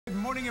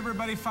morning,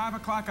 everybody. 5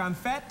 o'clock on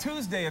Fat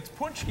Tuesday. It's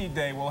Punchki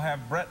Day. We'll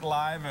have Brett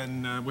live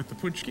and with the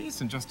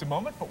Punchkis in just a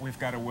moment, but we've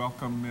got to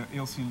welcome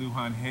Ilse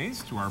Lujan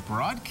Hayes to our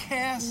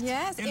broadcast.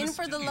 Yes, in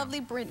for studio. the lovely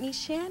Brittany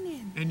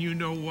Shannon. And you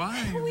know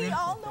why. We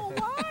all know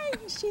why.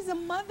 She's a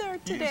mother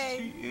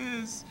today. Yes,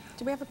 she is.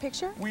 Do we have a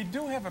picture? We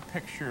do have a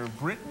picture of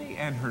Brittany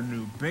and her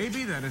new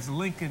baby. That is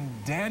Lincoln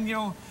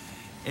Daniel.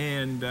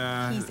 And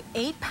he's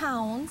 8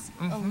 pounds,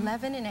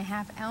 11 and a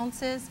half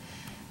ounces,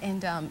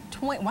 and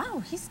 20.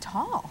 Wow, he's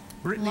tall.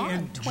 Brittany long,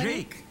 and 20,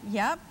 Jake.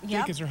 Yep.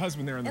 Jake is her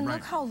husband there on the right. And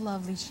look how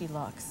lovely she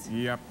looks.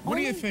 Yep. What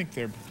do you think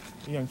there,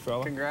 young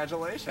fella?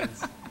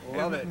 Congratulations.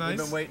 Love it. Nice?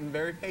 We've been waiting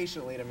very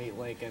patiently to meet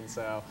Lincoln,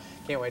 so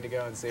can't wait to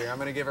go and see her. I'm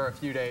going to give her a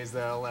few days,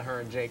 though, let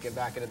her and Jake get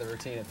back into the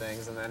routine of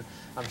things, and then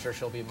I'm sure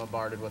she'll be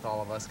bombarded with all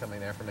of us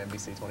coming there from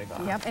NBC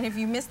 25. Yep, and if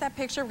you missed that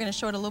picture, we're going to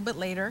show it a little bit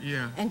later.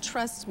 Yeah. And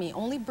trust me,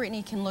 only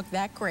Brittany can look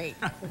that great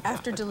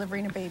after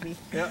delivering a baby.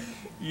 Yep.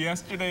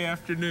 Yesterday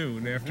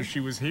afternoon, after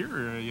she was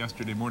here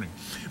yesterday morning.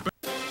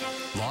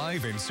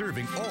 Live and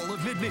serving all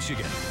of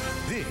Mid-Michigan,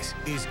 this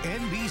is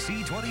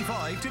NBC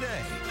 25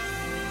 Today.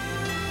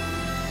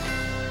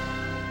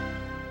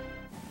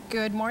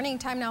 Good morning.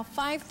 Time now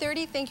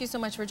 5:30. Thank you so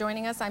much for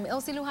joining us. I'm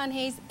Ilse Lujan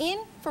Hayes, in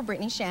for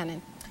Brittany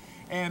Shannon.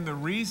 And the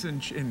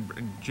reason, and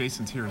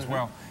Jason's here as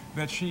well,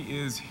 that she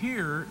is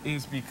here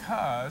is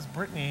because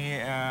Brittany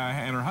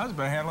and her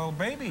husband had a little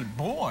baby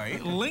boy.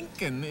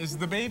 Lincoln is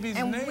the baby's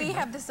name. And we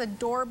have this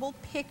adorable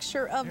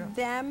picture of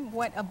them.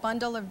 What a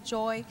bundle of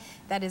joy.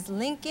 That is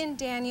Lincoln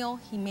Daniel.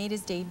 He made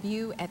his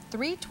debut at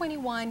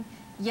 3:21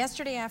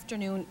 yesterday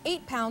afternoon,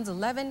 8 pounds,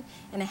 11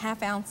 and a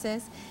half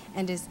ounces,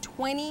 and is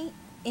 20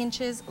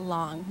 inches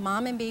long.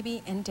 Mom and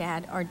baby and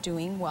dad are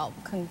doing well.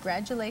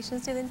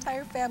 Congratulations to the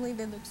entire family.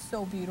 They look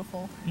so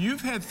beautiful.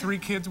 You've had 3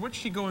 kids. What's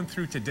she going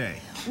through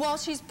today? Well,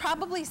 she's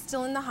probably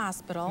still in the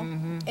hospital,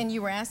 and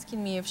you were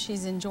asking me if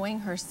she's enjoying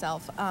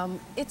herself.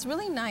 It's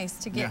really nice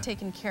to get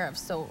taken care of.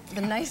 So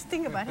the nice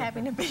thing about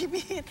having a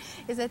baby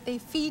is that they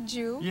feed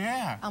you.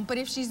 Yeah. But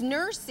if she's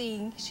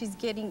nursing,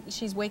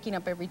 she's waking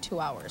up every 2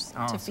 hours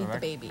to feed the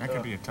baby. That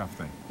could be a tough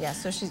thing. Yeah,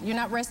 so you're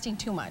not resting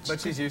too much.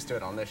 But she's used to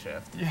it on this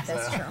shift.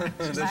 That's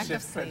true. This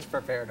shift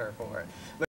prepared her for it.